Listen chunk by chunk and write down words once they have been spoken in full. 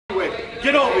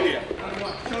Get over there.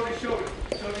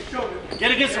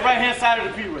 Get against the right-hand side of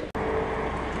the P-way.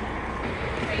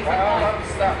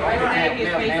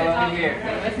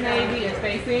 That's Navy is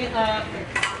facing up.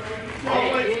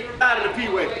 Side of the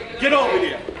P-way. Get over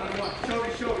there.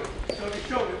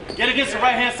 Get against the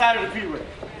right-hand side of the P-way.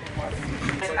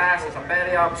 Ask as a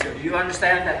petty officer. Do you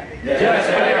understand that? Yes,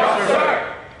 petty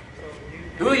officer.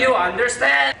 Do you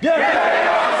understand? Yes, petty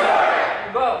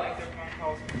officer. Go.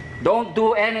 Don't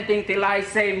do anything till I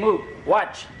say move.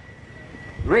 Watch.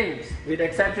 Rings, with the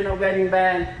exception of wedding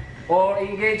band or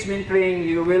engagement ring,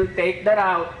 you will take that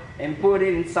out and put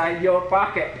it inside your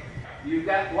pocket. You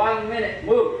got 1 minute.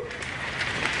 Move.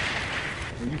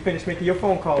 When you finish making your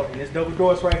phone call, and there's double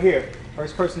doors right here.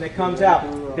 First person that comes out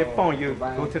with their phone, you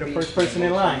go to the first person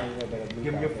in line.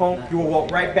 Give them your phone. You will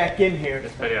walk right back in here.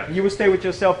 And you will stay with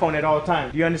your cell phone at all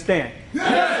times. Do you understand?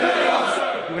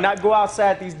 Yes, you will not go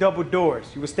outside these double doors.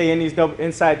 You will stay in these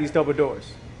inside these double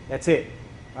doors. That's it.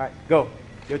 All right, go.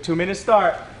 Your 2 minutes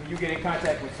start when you get in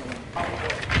contact with someone.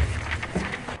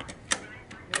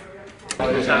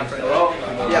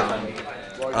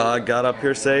 Got up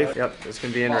here safe. Yep, it's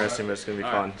going to be interesting, but it's going to be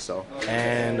fun. So.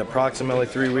 And approximately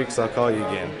 3 weeks, I'll call you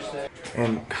again.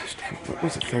 And, gosh damn, what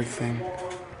was the third thing?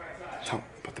 Tell me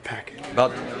about the package.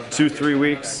 About 2-3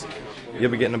 weeks,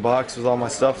 you'll be getting a box with all my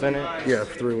stuff in it. Yeah,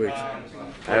 for 3 weeks.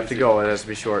 I have to go, it has to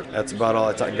be short. That's about all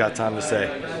I got time to say.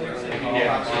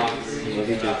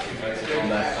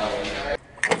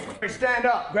 Stand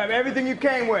up. Grab everything you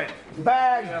came with.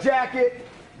 Bag, jacket,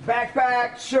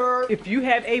 backpack, shirt. If you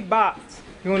have a box,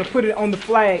 you want to put it on the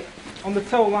flag, on the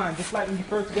tow line, just like when you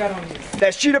first got on here.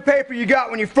 That sheet of paper you got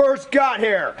when you first got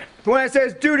here, the one that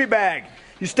says duty bag.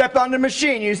 You step on the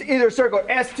machine, you either circle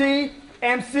ST,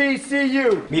 MC,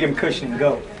 CU. Medium cushion,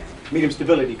 go. Medium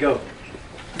stability, go.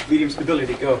 Medium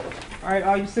stability, go. All right,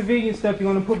 all your civilian stuff you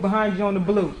want to put behind you on the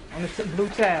blue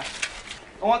tab.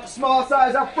 I want the small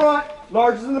size up front,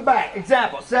 largest in the back.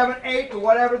 Example, 7, 8, or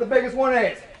whatever the biggest one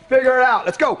is. Figure it out.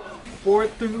 Let's go. 4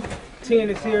 through 10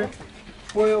 is here.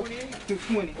 12 through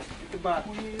 20. The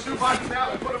bottom. 2 boxes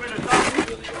out and put them in the top.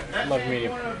 Love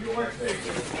medium.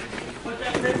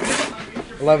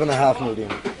 11.5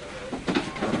 medium.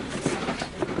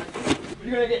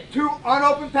 You're going to get 2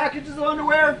 unopened packages of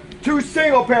underwear, 2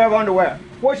 single pair of underwear.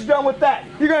 Once you're done with that,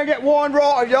 you're going to get 1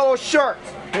 roll of yellow shirts.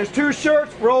 There's 2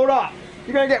 shirts rolled up.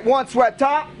 You're going to get 1 sweat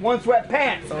top, 1 sweat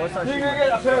pants. You're going to get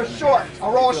a pair of shorts, a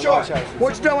roll of shorts.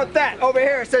 Once you're done with that, over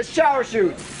here it says shower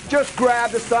shoes. Just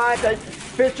grab the size that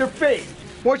fits your feet.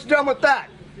 Once you're done with that,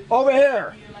 over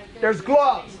here, there's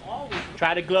gloves.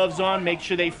 Try the gloves on, make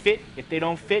sure they fit. If they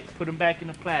don't fit, put them back in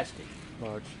the plastic.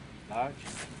 Large.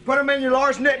 Put them in your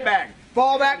large knit bag.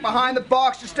 Fall back behind the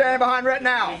box you're standing behind right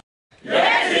now.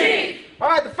 Yes, Chief! All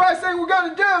right, the first thing we're going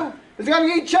to do is going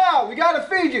to eat chow. We got to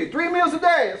feed you 3 meals a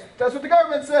day. That's what the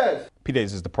government says.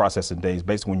 P-Days is the processing days,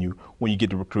 basically when you get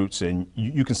the recruits and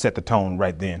you can set the tone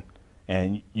right then.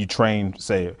 And you train,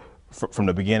 say, from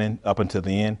the beginning up until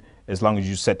the end, as long as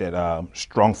you set that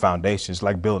strong foundation. It's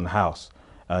like building a house.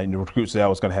 And the recruits, they're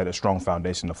always going to have that strong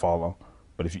foundation to fall on.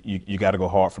 But if you got to go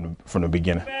hard from the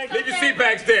beginning. Leave your seat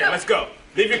bags there. Let's go.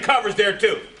 Leave your covers there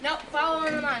too. No, follow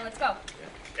on the line. Let's go.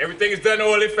 Everything is done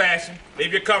orderly fashion.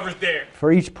 Leave your covers there.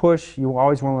 For each push, you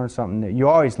always want to learn something new. You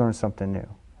always learn something new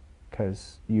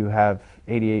because you have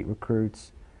 88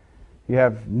 recruits. You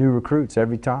have new recruits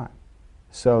every time.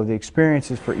 So the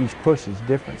experiences for each push is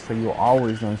different, so you'll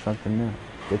always learn something new.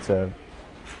 It's the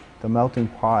melting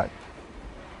pot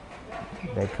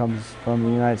that comes from the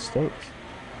United States.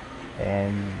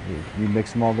 And you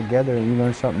mix them all together and you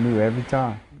learn something new every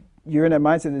time. You're in that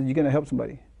mindset that you're going to help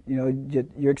somebody. You know,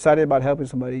 you're excited about helping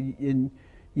somebody and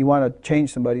you want to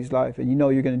change somebody's life, and you know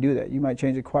you're going to do that. You might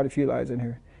change quite a few lives in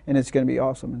here, and it's going to be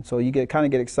awesome. And so you kind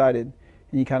of get excited,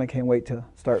 and you kind of can't wait to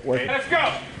start working. Hey, let's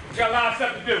go. We got a lot of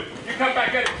stuff to do. You come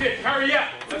back at the kitchen. Hurry up.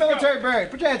 The military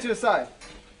barracks. Put your hands to the side.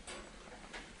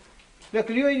 Look,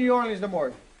 you ain't in New Orleans no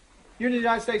more. You're in the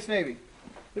United States Navy.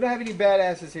 We don't have any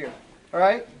badasses here. All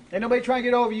right? Ain't nobody trying to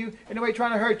get over you. Ain't nobody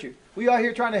trying to hurt you. We are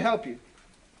here trying to help you.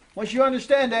 Once you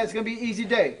understand that, it's going to be an easy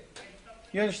day.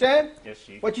 You understand? Yes,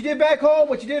 Chief. What you did back home,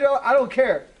 what you did, I don't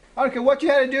care. I don't care what you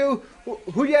had to do,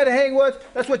 who you had to hang with,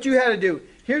 that's what you had to do.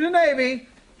 Here in the Navy,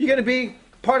 you're going to be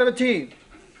part of a team.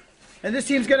 And this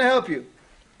team's going to help you.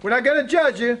 We're not going to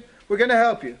judge you, we're going to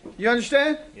help you. You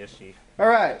understand? Yes, Chief. All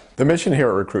right. The mission here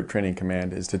at Recruit Training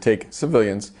Command is to take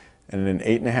civilians and in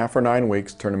 8.5 or 9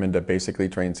 weeks turn them into basically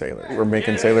trained sailors. We're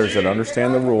making sailors that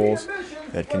understand the rules,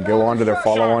 that can go on to their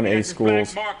follow-on A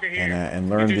schools and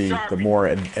learn the more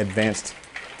advanced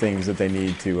things that they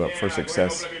need to for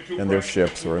success in their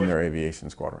ships or in their aviation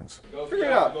squadrons. Figure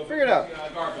it out. Figure it out.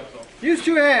 Use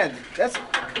 2 hands. That's.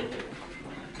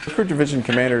 Recruit division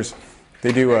commanders,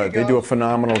 they do a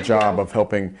phenomenal job of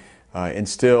helping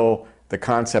instill the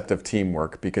concept of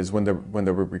teamwork, because when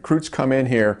the recruits come in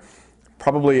here,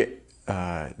 probably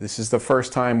this is the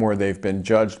first time where they've been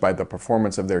judged by the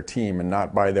performance of their team and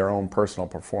not by their own personal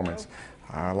performance.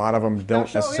 A lot of them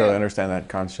don't necessarily understand that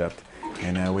concept,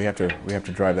 and we have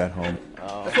to drive that home.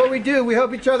 That's what we do. We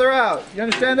help each other out. You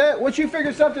understand that? Once you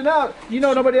figure something out, you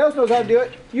know nobody else knows how to do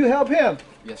it. You help him.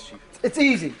 Yes, Chief. It's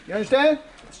easy. You understand?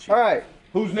 Yes, All right.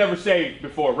 Who's never shaved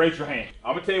before? Raise your hand.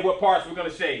 I'm gonna tell you what parts we're gonna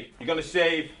shave. You're gonna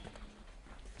shave.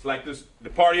 It's like this, the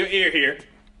part of your ear here.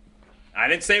 I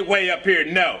didn't say way up here,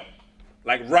 no.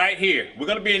 Like right here. We're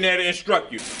gonna be in there to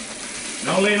instruct you.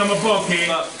 Don't lean on my bulkhead.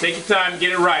 Take your time and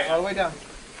get it right. All the way down.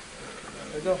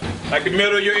 There you go. Like the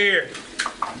middle of your ear.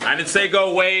 I didn't say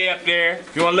go way up there.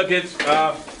 If you wanna look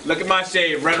at my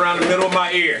shave, right around the middle of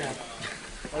my ear.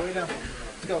 All the way down.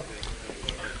 Let's go.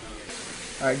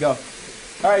 All right, go.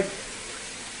 All right.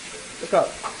 Look up.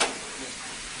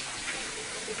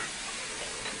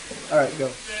 All right,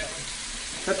 go.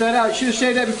 Cut that out. You should have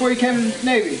shaved that before you came in the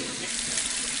Navy.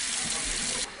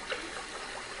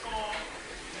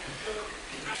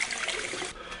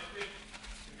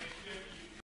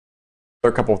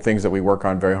 A couple of things that we work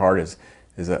on very hard is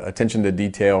attention to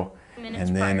detail,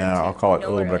 and then I'll call it a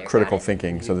little bit of critical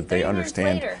thinking, so that they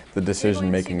understand the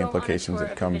decision-making implications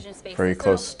that come very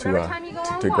close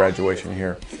to graduation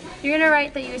here. You're going to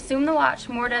write that you assume the watch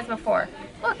moored as before.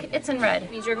 Look, it's in red.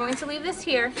 It means you're going to leave this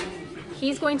here.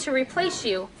 He's going to replace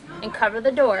you and cover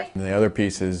the door. And the other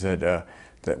piece is that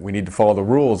we need to follow the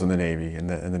rules in the Navy, and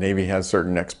the Navy has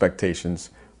certain expectations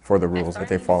for the rules that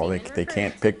they follow. They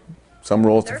can't pick some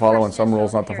rules to follow and some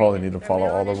rules not to follow. They need to follow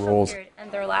all the rules.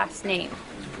 And their last name.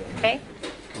 Okay?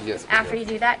 Yes. After you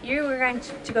do that, you are going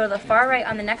to go to the far right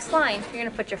on the next line. You're going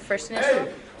to put your first initial,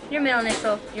 your middle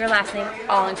initial, your last name,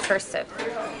 all in cursive.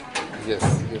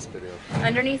 Yes, yes, video.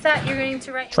 Underneath that, you're going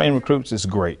to write. Training recruits is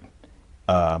great.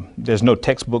 There's no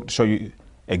textbook to show you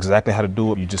exactly how to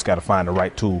do it. You just got to find the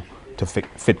right tool to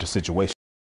fit the situation.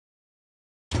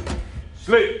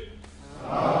 Sleep.